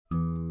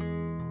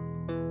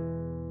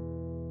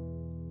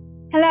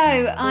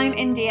Hello, I'm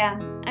India,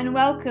 and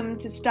welcome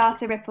to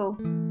Start a Ripple,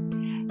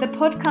 the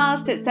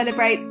podcast that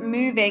celebrates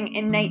moving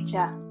in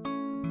nature.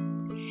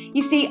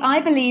 You see, I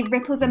believe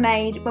ripples are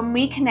made when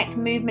we connect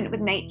movement with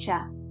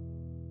nature,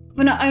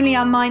 for not only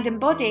our mind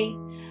and body,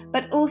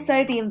 but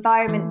also the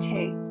environment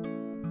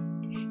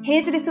too.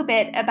 Here's a little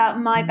bit about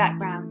my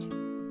background.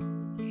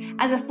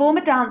 As a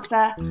former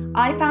dancer,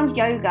 I found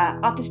yoga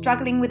after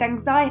struggling with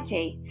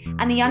anxiety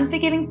and the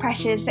unforgiving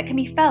pressures that can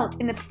be felt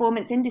in the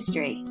performance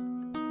industry.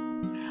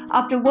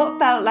 After what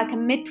felt like a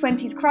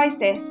mid-20s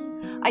crisis,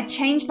 I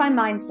changed my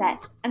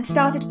mindset and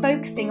started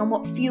focusing on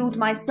what fueled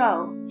my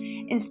soul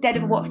instead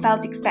of what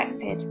felt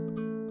expected.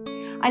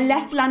 I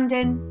left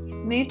London,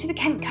 moved to the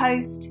Kent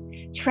coast,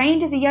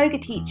 trained as a yoga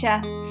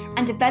teacher,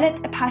 and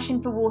developed a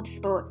passion for water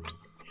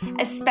sports,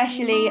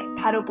 especially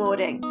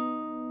paddleboarding.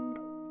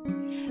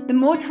 The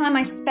more time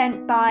I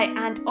spent by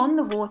and on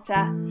the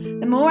water,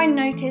 the more I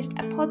noticed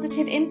a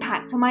positive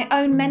impact on my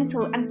own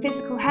mental and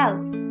physical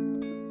health.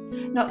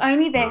 Not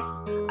only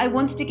this, I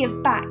wanted to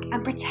give back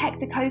and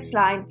protect the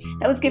coastline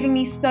that was giving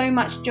me so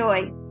much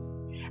joy,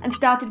 and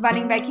started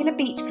running regular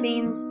beach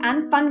cleans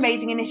and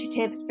fundraising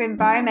initiatives for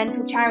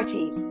environmental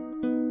charities.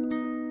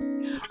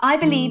 I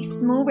believe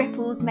small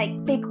ripples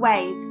make big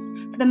waves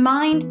for the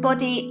mind,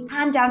 body,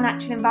 and our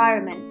natural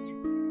environment.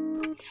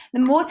 The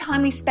more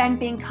time we spend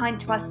being kind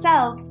to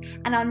ourselves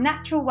and our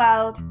natural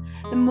world,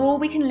 the more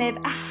we can live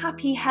a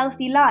happy,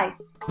 healthy life.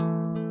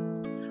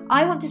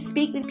 I want to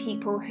speak with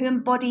people who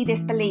embody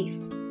this belief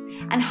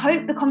and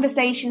hope the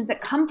conversations that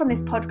come from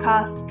this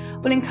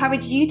podcast will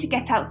encourage you to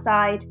get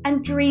outside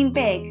and dream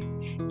big,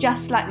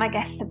 just like my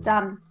guests have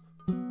done.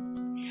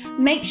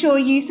 Make sure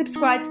you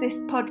subscribe to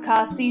this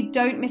podcast so you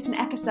don't miss an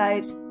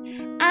episode.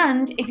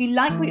 And if you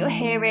like what you're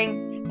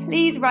hearing,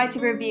 please write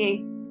a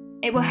review.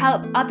 It will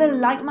help other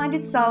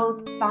like-minded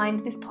souls find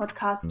this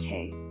podcast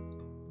too.